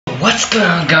What's going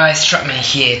on, guys? Truckman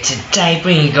here, today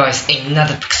bringing you guys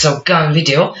another pixel gun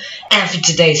video. And for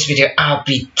today's video I'll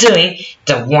be doing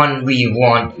the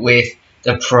 1v1 with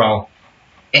the pro,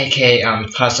 aka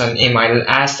person in my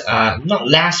last not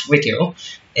last video,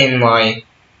 in my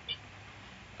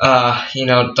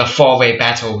the 4-way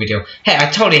battle video. Hey,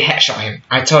 I totally headshot him.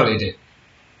 I totally did.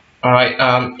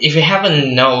 Alright, if you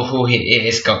haven't know who he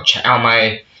is, go check out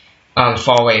my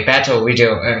 4-way battle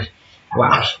video.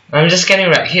 Wow, I'm just getting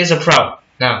right. He's a pro.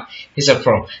 Now, he's a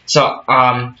pro. So,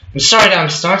 I'm sorry that I'm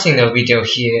starting the video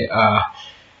here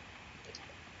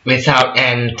without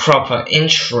an proper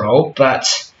intro,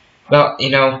 but well,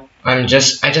 I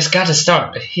just gotta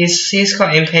start. He's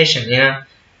quite impatient,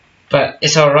 but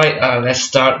it's alright. Let's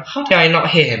start. How did I not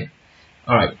hit him?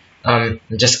 Alright, I'm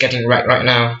just getting right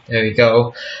now. There we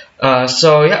go.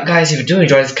 So yeah, guys, if you do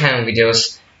enjoy this kind of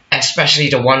videos, especially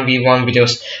the 1v1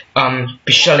 videos,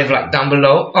 be sure to leave a like down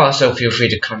below. Also, feel free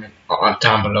to comment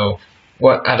down below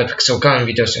what other pixel gun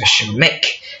videos I should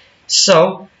make.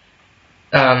 So,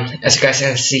 as you guys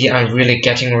can see, I'm really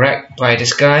getting wrecked by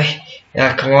this guy.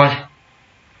 Yeah, come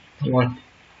on.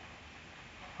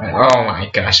 Oh my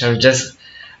gosh, I'm just,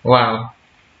 wow,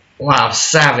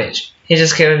 savage. He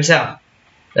just killed himself.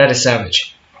 That is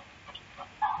savage.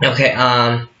 Okay,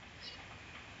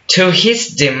 to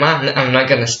his demand, I'm not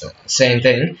gonna say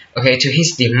anything. Okay, to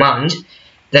his demand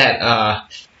that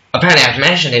apparently I've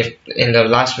mentioned it in the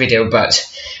last video, but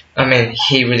I mean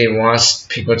he really wants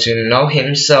people to know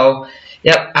him. So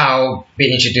yep, I'll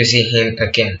be introducing him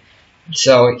again.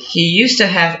 So he used to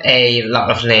have a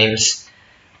lot of names,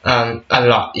 a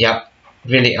lot. Yep,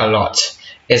 really a lot.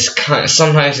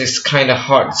 Sometimes it's kind of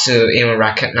hard to even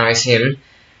recognize him,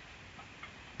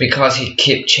 because he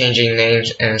keep changing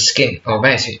names and skin. Oh,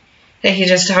 where is he? Hey, he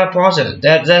just teleported.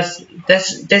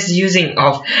 That's using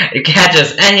of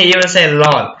gadgets, and he even say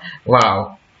 "lol."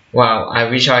 Wow. I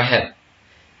wish I had.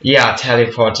 Yeah,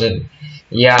 teleported.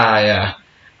 Yeah.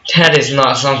 That is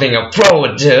not something a pro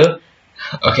would do.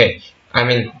 Okay, I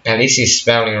mean at least he's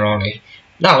spelling wrongly.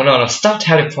 No. Stop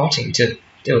teleporting, dude.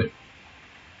 Dude.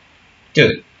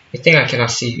 You think I cannot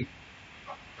see you?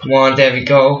 Come on, there we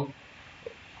go.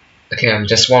 Okay, I'm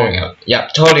just warming up.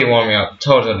 Yep, totally warming up.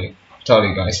 Totally,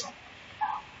 guys.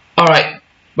 Alright,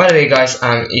 by the way, guys,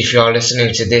 if you're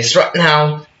listening to this right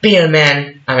now, be a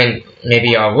man. I mean, maybe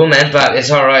you're a woman, but it's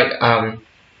alright.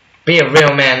 Be a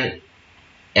real man.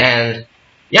 And,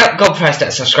 yep, go press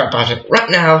that subscribe button right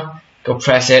now. Go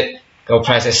press it.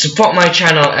 Support my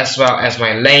channel as well as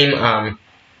my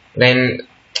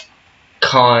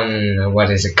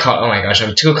what is it called? Oh my gosh,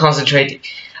 I'm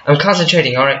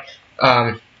concentrating, alright.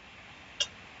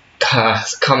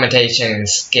 Commentation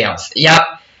skills. Yep.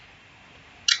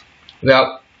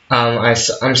 Well, I'm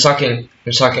sucking.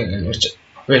 I'm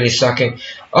really sucking.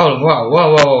 Oh wow,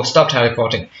 whoa! Stop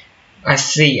teleporting. I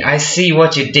see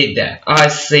what you did there. I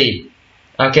see.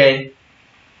 Okay.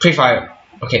 Pre-fire.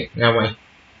 Okay, never mind.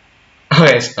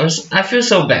 Okay, I feel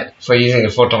so bad for using the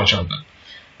photon shotgun.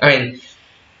 I mean,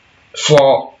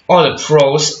 for all the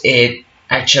pros, it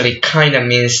actually kind of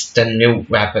means the new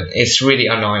weapon. It's really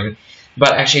annoying,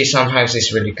 but actually sometimes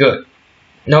it's really good.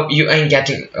 Nope, you ain't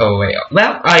getting away.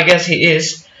 Well, I guess he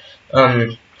is,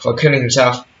 for killing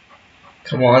himself.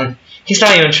 Come on, he's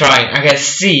not even trying. I can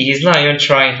see he's not even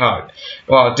trying hard.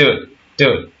 Wow, dude,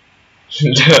 dude,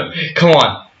 come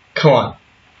on.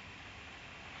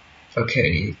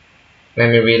 Okay, let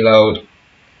me reload.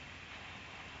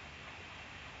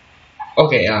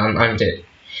 Okay, I'm dead.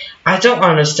 I don't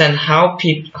understand how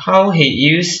he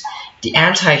used the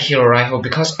anti-hero rifle,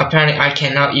 because apparently I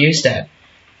cannot use that.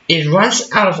 It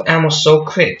runs out of ammo so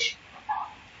quick.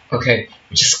 Okay,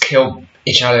 we just killed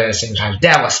each other at the same time.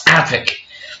 That was epic.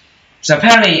 So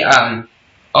apparently,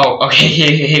 oh, okay,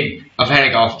 he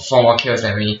apparently got 4 more kills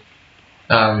than me.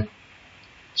 Shall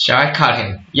I cut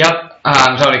him? Yup,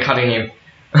 I'm totally cutting him.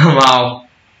 Wow.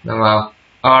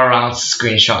 All around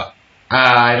screenshot.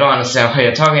 I don't understand what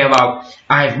you're talking about.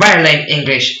 I have very lame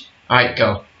English. Alright,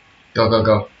 go.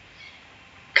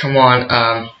 Come on,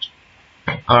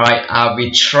 alright, I'll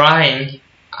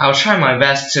try my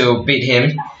best to beat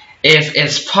him if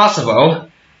it's possible,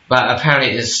 but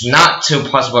apparently it's not too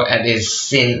possible at this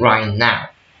scene right now.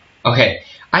 Okay,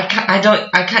 I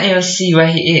can't even see where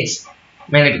he is,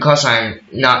 mainly because I'm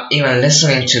not even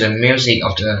listening to the music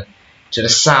to the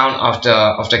sound of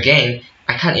the game.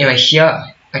 I can't even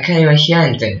hear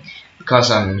anything,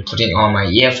 because I'm putting on my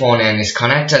earphone and it's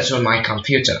connected to my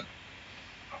computer.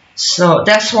 So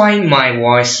that's why my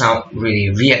voice sounds really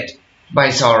weird, but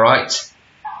it's alright.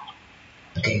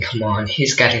 Okay, come on,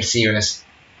 he's getting serious.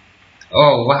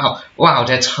 Oh wow,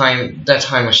 that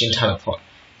time machine teleport.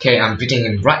 Okay, I'm beating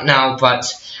him right now,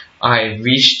 but I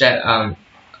wish that I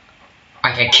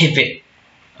can keep it.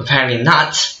 Apparently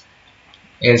not.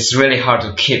 It's really hard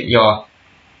to keep your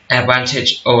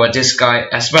advantage over this guy,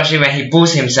 especially when he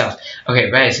boosts himself.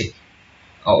 Okay, where is he?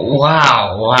 Oh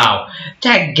wow, wow,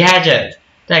 that gadget.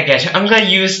 I'm gonna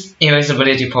use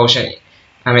invisibility potion.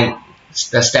 I mean,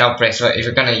 the stealth bracelet. If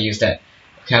you're gonna use that.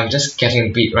 Okay, I'm just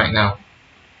getting beat right now.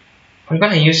 I'm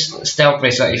gonna use stealth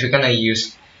bracelet if you're gonna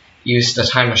use the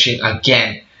time machine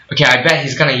again. Okay, I bet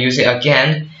he's gonna use it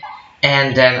again,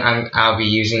 and then I'll be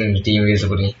using the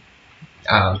invisibility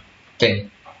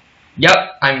thing. Yep,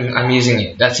 I'm using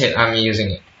it. That's it. I'm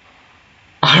using it.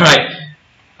 All right.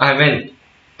 I mean,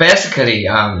 basically,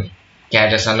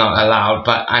 gadgets are not allowed,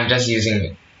 but I'm just using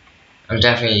it. I'm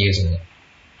definitely using it.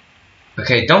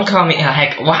 Okay, don't call me a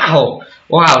hack. Wow,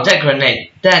 wow, that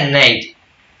grenade, that nade.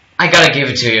 I gotta give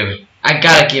it to you. I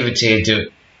gotta give it to you,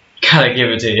 dude. Gotta give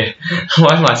it to you.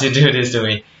 Why must you do this to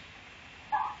me?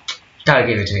 Gotta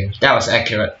give it to you. That was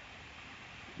accurate.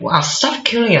 Wow, stop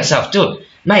killing yourself, dude.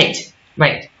 Mate,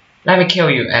 let me kill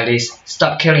you at least.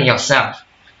 Stop killing yourself.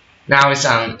 Now it's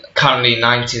currently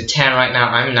 9 to 10 right now.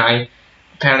 I'm 9.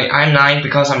 Apparently I'm 9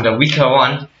 because I'm the weaker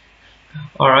one.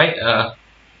 Alright,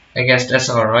 I guess that's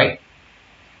alright.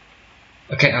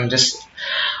 Okay, I'm just...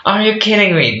 Are you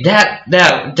kidding me? That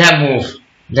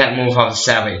move of the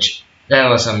savage. That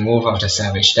was a move of the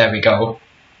savage. There we go.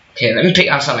 Okay, let me pick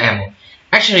up some ammo.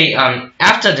 Actually,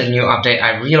 after the new update,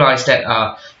 I realized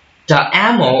that the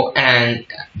ammo and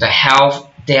the health,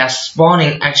 they are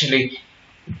spawning. Actually,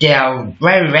 they are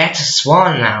very rare to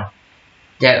spawn now.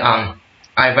 That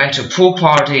I went to pool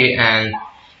party and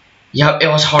yep, it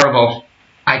was horrible.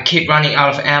 I keep running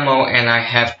out of ammo and I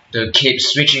have to keep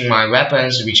switching my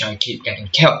weapons, which I keep getting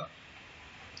killed.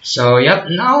 So yep,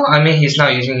 now I mean he's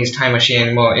not using his time machine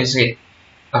anymore, is he?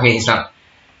 Okay, he's not.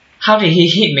 How did he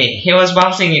hit me? He was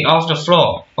bouncing it off the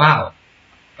floor. Wow.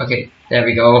 Okay, there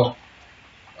we go.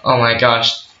 Oh my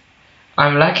gosh.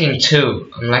 I'm lacking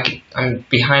 2. I'm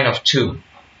behind of 2.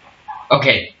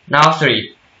 Okay, now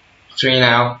 3. 3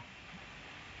 now.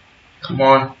 Come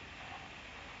on.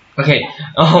 Okay.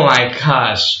 Oh my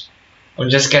gosh. I'm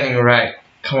just getting wrecked.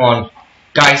 Come on.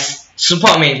 Guys,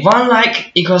 support me. 1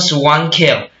 like equals to 1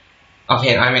 kill.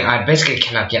 Okay, I mean I basically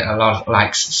cannot get a lot of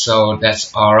likes, so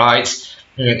that's alright.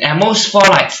 At most 4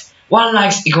 likes. 1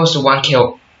 likes equals to 1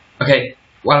 kill. Okay,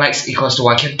 1 likes equals to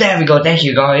 1 kill. There we go. Thank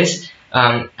you guys.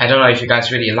 I don't know if you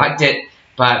guys really liked it,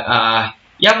 but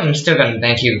yep, I'm still gonna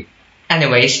thank you.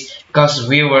 Anyways, because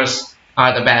viewers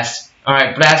are the best.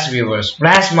 Alright, bless viewers.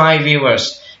 Bless my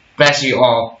viewers. Bless you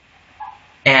all.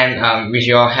 And wish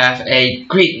you all have a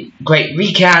great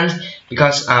weekend,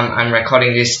 because I'm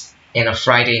recording this in a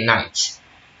Friday night.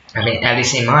 I mean, at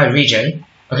least in my region.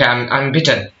 Okay, I'm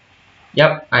bitten.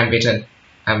 Yep, I'm bitten.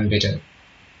 I'm bitten.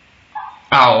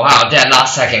 Oh wow, that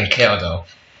last second kill though.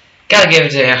 Gotta give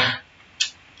it to you.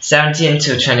 17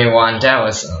 to 21. That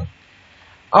was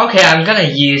okay. I'm gonna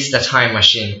use the time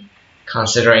machine,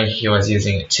 considering he was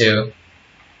using it too.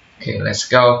 Okay, let's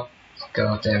go.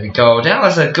 There we go. That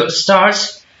was a good start.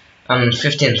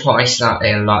 15 points, not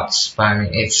a lot, but I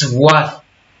mean it's worth.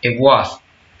 It worth.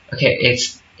 Okay,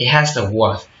 it has the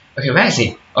worth. Okay, where is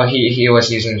he? Oh, he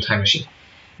was using the time machine.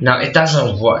 No, it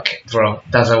doesn't work, bro.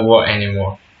 Doesn't work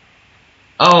anymore.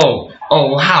 Oh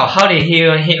wow! How did he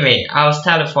even hit me? I was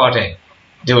teleporting.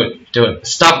 Dude,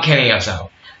 stop killing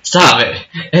yourself. Stop it.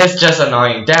 It's just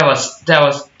annoying.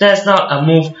 That's not a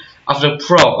move of the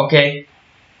pro, okay?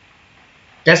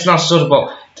 That's not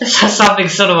suitable. That's not something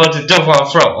suitable to do for a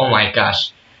pro. Oh my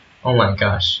gosh. Oh my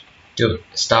gosh. Dude,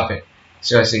 stop it.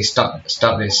 Seriously, stop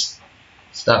this.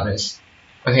 Stop this.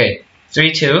 Okay,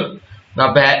 3-2.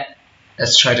 Not bad.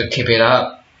 Let's try to keep it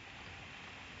up.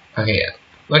 Okay,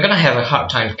 we're gonna have a hard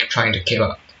time trying to keep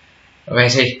up. Where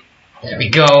is he? There we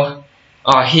go.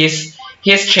 Oh, his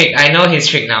trick. I know his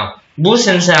trick now. Boost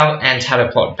himself and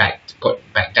teleport back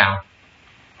down.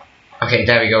 Okay,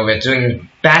 there we go. We're doing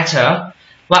better.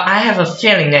 But I have a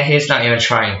feeling that he's not even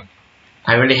trying.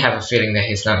 I really have a feeling that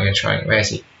he's not even trying. Where is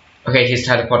he? Okay, he's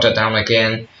teleported down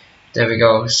again. There we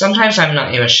go. Sometimes I'm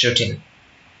not even shooting.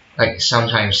 Like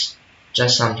sometimes.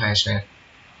 Just sometimes, man.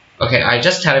 Okay, I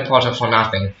just teleported for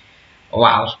nothing.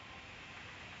 Wow.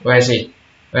 Where is he?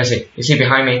 Where is he? Is he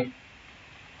behind me?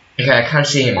 Okay, I can't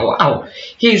see him. Wow.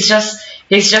 He's just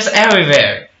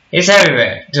everywhere. He's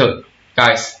everywhere. Dude,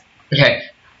 guys. Okay.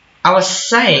 I was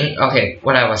saying, okay,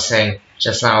 what I was saying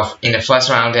just now in the first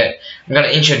round that I'm gonna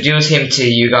introduce him to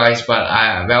you guys, but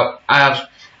I've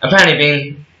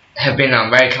apparently have been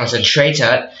very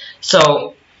concentrated.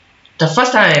 So the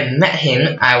first time I met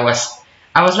him, I was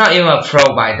not even a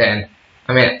pro by then.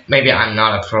 I mean, maybe I'm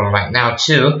not a pro right now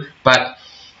too, but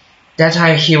that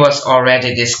time he was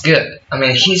already this good. I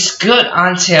mean, he's good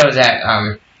until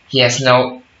that he has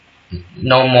no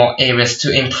more areas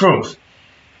to improve.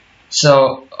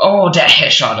 So, oh, that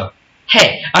headshot though.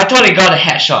 Hey, I thought he got a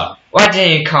headshot. Why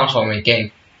didn't you count for me,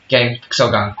 game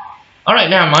Pixelgun? Alright,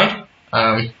 never mind.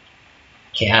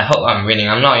 Okay, I hope I'm winning.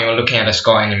 I'm not even looking at the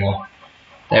score anymore.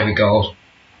 There we go.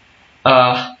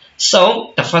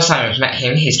 So the first time I met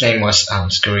him, his name was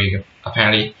Screw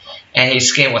apparently, and his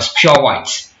skin was pure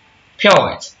white. Pure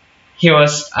white.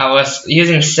 I was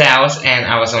using cells and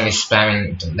I was only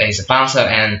spamming the laser bouncer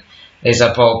and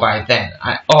laser bow by then.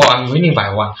 I'm winning by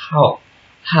 1. How?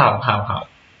 I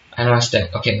don't understand.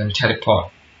 Okay, let me teleport.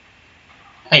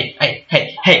 Hey,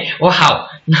 wow,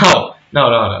 no,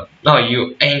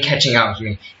 you ain't catching up with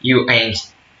me, you ain't.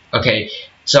 Okay,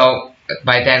 so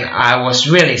by then I was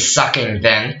really sucking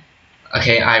then.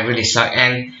 Okay, I really suck,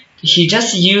 and he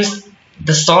just used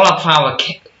the solar power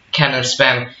cannon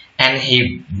spam, and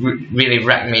he really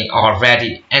wrecked me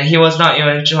already, and he was not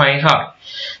even trying hard.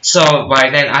 So by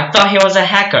then I thought he was a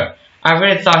hacker. I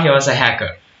really thought he was a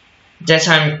hacker. That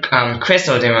time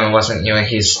Crystal Demon wasn't even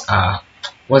as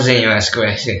good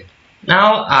as him.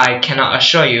 Now I cannot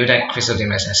assure you that Crystal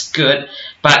Demon is as good,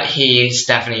 but he is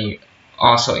definitely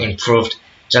also improved,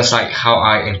 just like how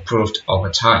I improved over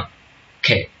time.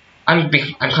 Okay, I'm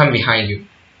coming behind you.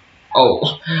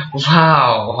 Oh,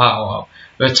 wow,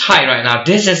 we're tied right now.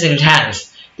 This is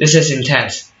intense.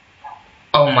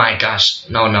 Oh my gosh,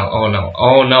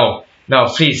 no,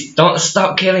 please don't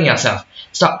stop killing yourself.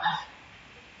 Stop.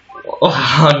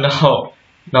 Oh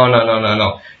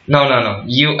no,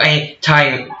 you ain't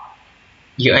tying.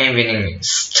 You ain't winning me.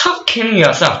 Stop killing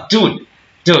yourself, dude.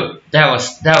 That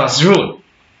was rude.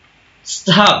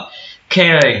 Stop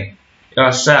killing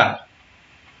yourself.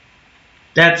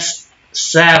 That's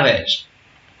savage.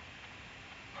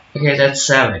 Okay, that's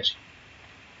savage.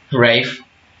 Rave.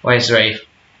 What is rave?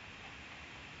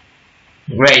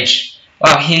 Rage.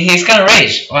 Wow, he's gonna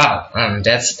rage. Wow,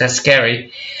 that's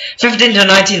scary. 15 to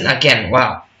 19 again.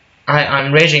 Wow,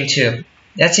 I'm raging too.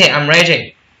 That's it. I'm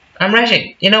raging.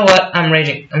 You know what? I'm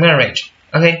raging. I'm gonna rage.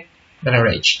 Okay, gonna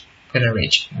rage.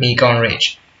 Me gonna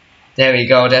rage. There we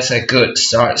go. That's a good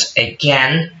start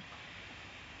again.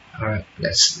 Alright,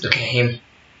 let's look at him.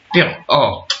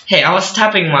 Oh, hey, I was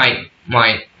tapping my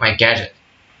gadget.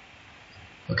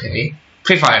 Okay,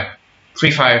 pre-fire.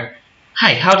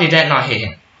 Hi, how did that not hit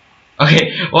him?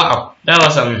 Okay, wow, that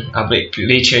was a bit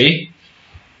glitchy.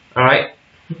 Alright,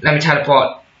 let me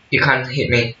teleport. You can't hit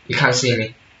me. You can't see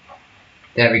me.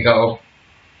 There we go.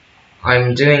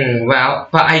 I'm doing well,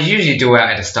 but I usually do well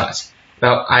at the start.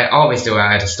 Well, I always do well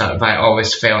at the start, but I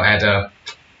always fail at the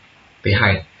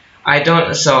behind.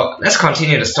 So let's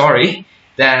continue the story.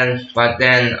 But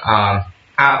then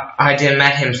I didn't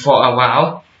met him for a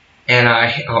while, and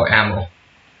ammo.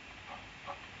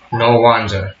 No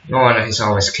wonder he's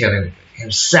always killing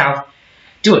himself.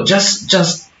 Dude,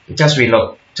 just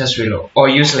reload, or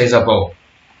use laser bow.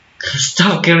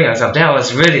 Stop killing yourself. That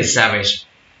was really savage.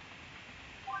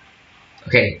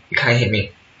 Okay, you can't hit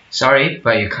me. Sorry,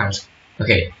 but you can't.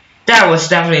 Okay, that was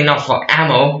definitely not for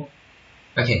ammo.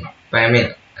 Okay, but I mean,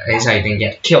 at least I didn't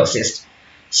get kill assist.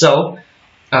 So,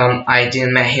 I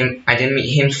didn't meet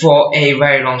him for a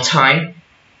very long time.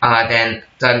 Then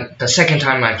the second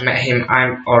time I've met him,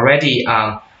 I'm already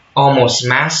almost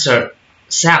mastered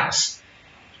cells.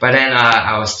 But then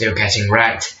I was still getting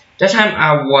wrecked. That time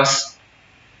I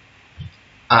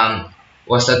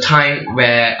was the time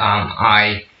where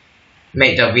I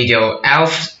made the video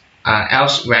Elf's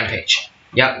Rampage.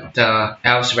 Yep, the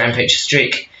Elf's Rampage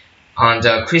streak on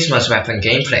the Christmas weapon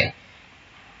gameplay.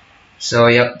 So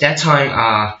yep, that time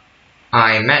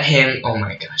I met him. Oh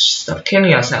my gosh, stop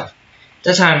killing yourself.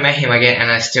 That time I met him again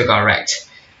and I still got wrecked.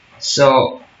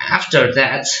 So after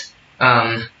that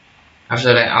I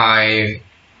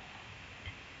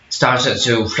started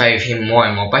to play with him more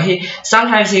and more. But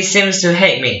sometimes he seems to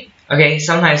hate me. Okay,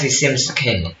 sometimes he seems to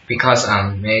hate me because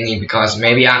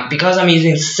because I'm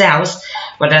using cells,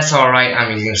 but that's alright.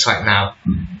 I'm using swipe now.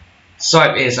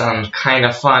 Swipe is kind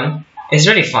of fun. It's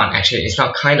really fun actually. It's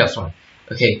not kind of fun.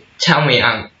 Okay, tell me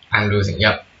I'm losing.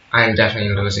 Yep, I'm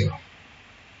definitely losing.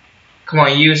 Come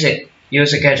on, use it.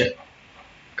 Use the gadget.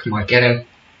 Come on, get him.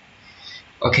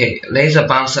 Okay, laser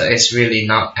bouncer is really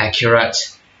not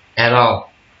accurate at all.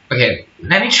 Okay,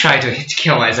 let me try to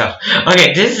kill myself.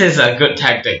 Okay, this is a good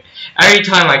tactic. Every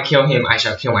time I kill him, I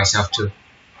shall kill myself too.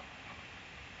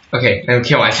 Okay, let me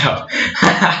kill myself.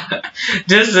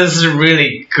 This is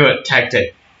really good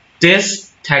tactic.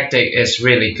 This tactic is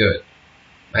really good.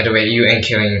 By the way, you ain't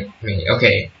killing me.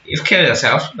 Okay, you've killed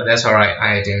yourself, but that's alright.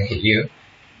 I didn't hit you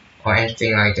or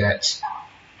anything like that.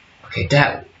 Okay,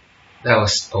 that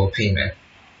was OP, man.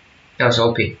 That was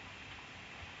OP.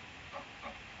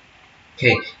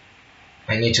 Okay,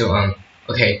 I need to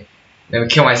okay, let me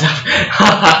kill myself.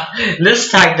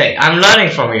 This tactic, I'm learning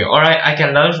from you. Alright, I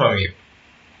can learn from you.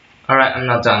 Alright, I'm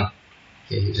not done.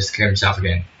 Okay, he just killed himself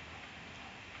again.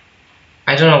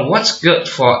 I don't know what's good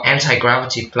for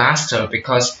anti-gravity blaster,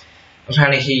 because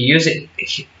apparently he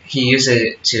uses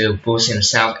it to boost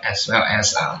himself as well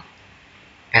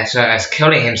as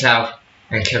killing himself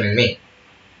and killing me.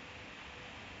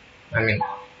 I mean,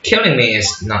 killing me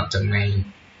is not the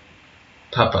main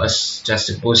purpose, just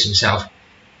to boost himself.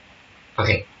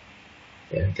 Okay,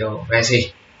 there we go. Where's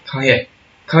he? Come here.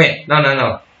 Come here. No, no,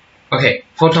 no. Okay,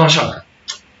 photon shotgun.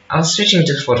 I'm switching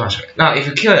to photon shotgun. Now, if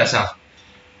you kill yourself,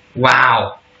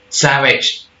 wow,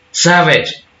 savage,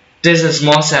 savage. This is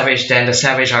more savage than the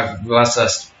savage I've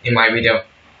versus in my video,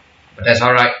 but that's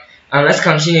alright. Let's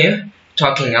continue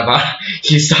talking about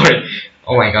his story.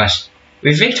 Oh my gosh,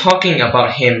 we've been talking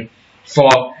about him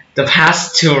for the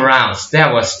past 2 rounds.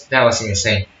 That was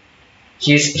insane.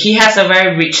 He has a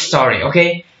very rich story.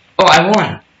 Okay. Oh, I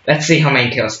won. Let's see how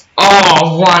many kills.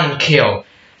 Oh, 1 kill.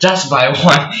 Just by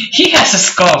 1. He has a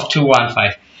score of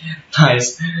 215.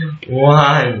 Nice.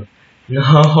 1.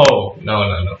 No.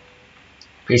 No.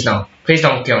 Please no. Please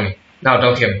don't kill me. No,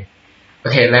 don't kill me.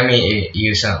 Okay, let me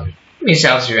use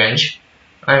self-revenge.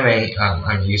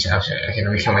 I'm use self-revenge. Okay,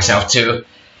 let me kill myself too.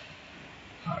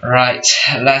 Right,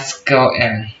 let's go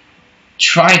and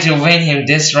try to win him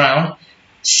this round.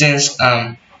 Since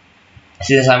I'm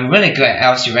really good at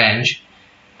Elf's Revenge.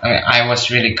 I was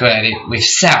really good at it with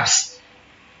Cells.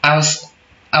 I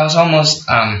was almost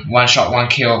 1 shot 1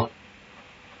 kill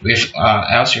with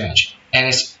Elf's Revenge, and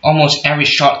it's almost every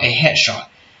shot a headshot.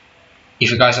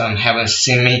 If you guys haven't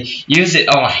seen me use it,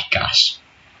 oh my gosh,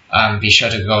 be sure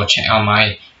to go check out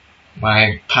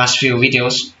my past few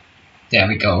videos. There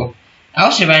we go.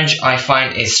 Elf's Revenge I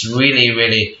find is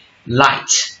really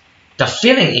light. The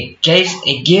feeling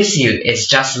it gives you is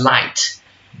just light.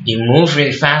 You move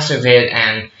really fast with it,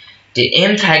 and the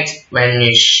impact when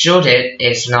you shoot it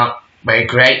is not very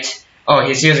great. Oh,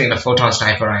 he's using the photon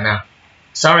sniper right now.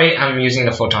 Sorry, I'm using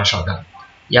the photon shotgun.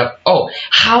 Yep. Oh,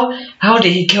 how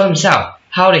did he kill himself?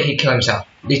 How did he kill himself?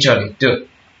 Literally, dude.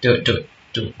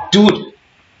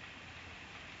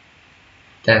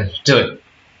 Then, dude.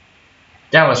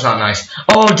 That was not nice.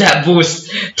 Oh, that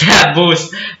boost. That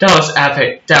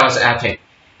was epic.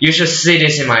 You should see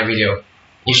this in my video.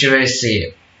 You should really see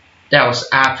it. That was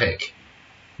epic.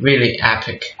 Really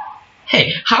epic.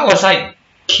 Hey, how was I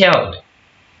killed?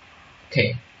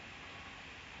 Okay.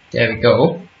 There we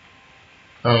go.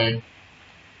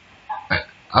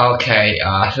 Okay,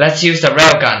 let's use the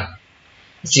railgun.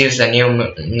 Let's use the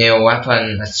new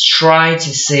weapon. Let's try to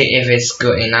see if it's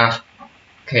good enough.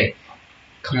 Okay,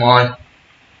 come on.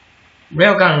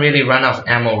 Railgun really run out of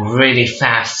ammo really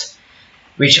fast,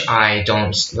 which I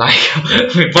don't like.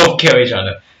 We both kill each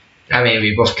other. I mean,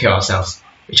 we both kill ourselves.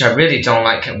 Which I really don't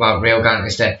like about railgun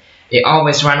is that it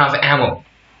always run out of ammo.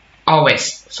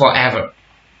 Always, forever.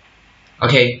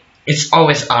 Okay, it's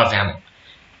always out of ammo.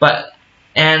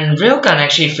 And railgun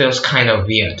actually feels kind of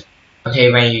weird.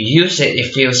 Okay, when you use it,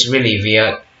 it feels really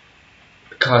weird.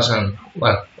 Because,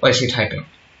 well, what is he typing?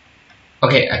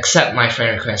 Okay, accept my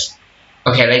friend request.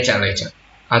 Okay, later.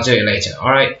 I'll do it later,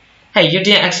 alright? Hey, you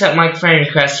didn't accept my friend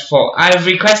request for... I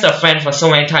requested a friend for so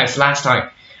many times last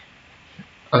time.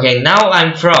 Okay, now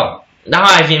I'm pro. Now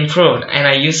I've improved and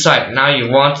I use Skype. Now you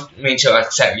want me to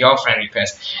accept your friend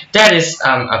request. That is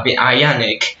a bit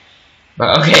ironic.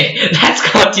 But okay, let's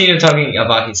continue talking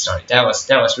about his story. That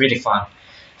was really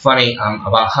funny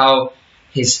about how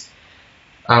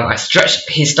I stretched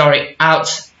his story out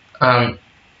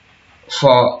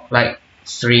for like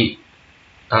three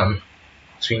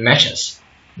matches.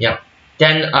 Yep.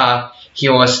 Then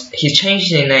he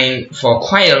changed the name for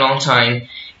quite a long time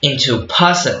into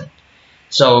Person.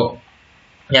 So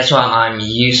that's why I'm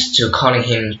used to calling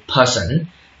him Person.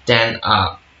 Then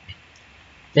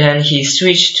he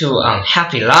switched to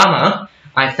Happy Llama.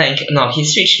 I think no, he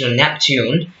switched to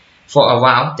Neptune for a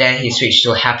while. Then he switched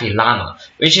to Happy Llama,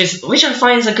 which I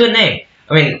find is a good name.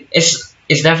 I mean, it's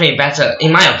definitely better.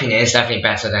 In my opinion, it's definitely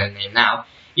better than the name now.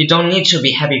 You don't need to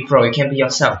be Happy Pro. You can be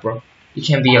yourself, bro. You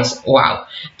can be yourself. Wow,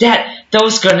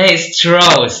 those grenades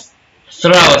throws.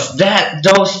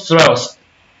 Those throws.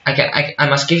 I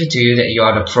must give it to you that you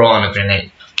are the pro on a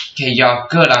grenade. Okay, you're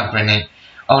good on grenade.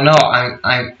 Oh no,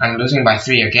 I'm losing by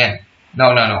 3 again.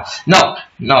 No, not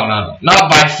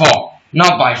by 4.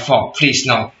 Not by 4. Please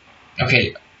no.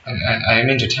 Okay, I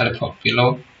mean to teleport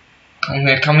below. Come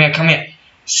here, come here, come here.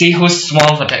 See whose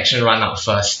small protection run out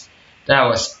first. That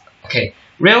was okay.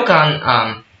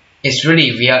 Railgun is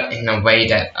really weird in a way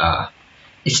that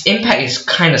its impact is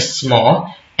kind of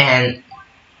small and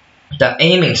the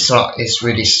aiming slot is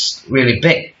really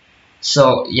big.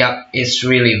 So yeah, it's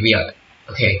really weird.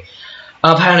 Okay.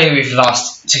 Apparently we've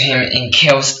lost to him in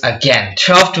kills again.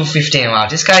 12 to 15. Wow,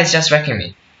 this guy is just wrecking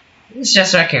me. He's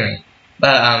just wrecking me.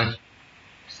 But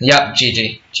yep,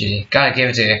 GG. Gotta give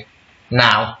it to you.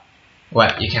 Now,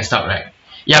 what? You can stop wreck.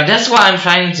 Yeah, that's what I'm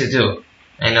trying to do.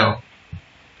 I know.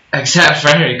 Accept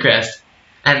friend request,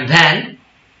 and then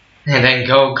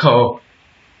go.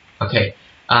 Okay.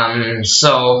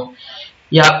 So,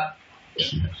 yep.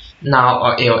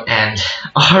 Now it'll end.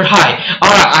 Alright.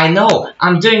 I know.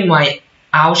 I'm doing my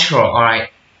outro.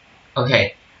 Alright.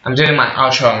 Okay. I'm doing my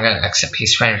outro. I'm gonna accept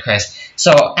his friend request.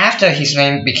 So after his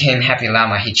name became Happy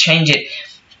Llama, he changed it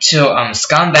to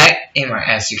Scumbag.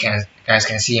 As you guys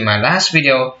can see in my last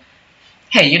video.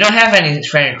 Hey, you don't have any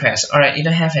friend requests. Alright, you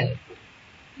don't have any.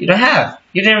 You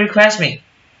didn't request me.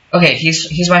 Okay,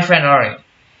 he's my friend already.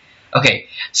 Okay,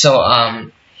 so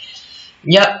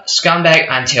yep, Scumbag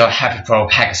until Happy Pro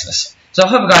Pegasus. So I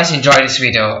hope you guys enjoyed this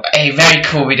video. A very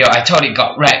cool video. I totally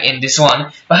got wrecked in this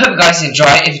one. But I hope you guys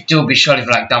enjoyed. If you do, be sure to leave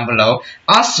a like down below.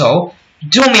 Also,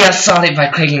 do me a solid by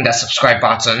clicking that subscribe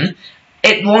button.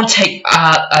 It won't take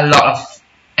a lot of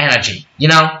energy, you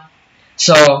know?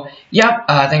 So, yep,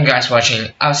 thank you guys for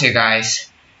watching. I'll see you guys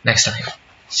next time.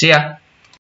 See ya.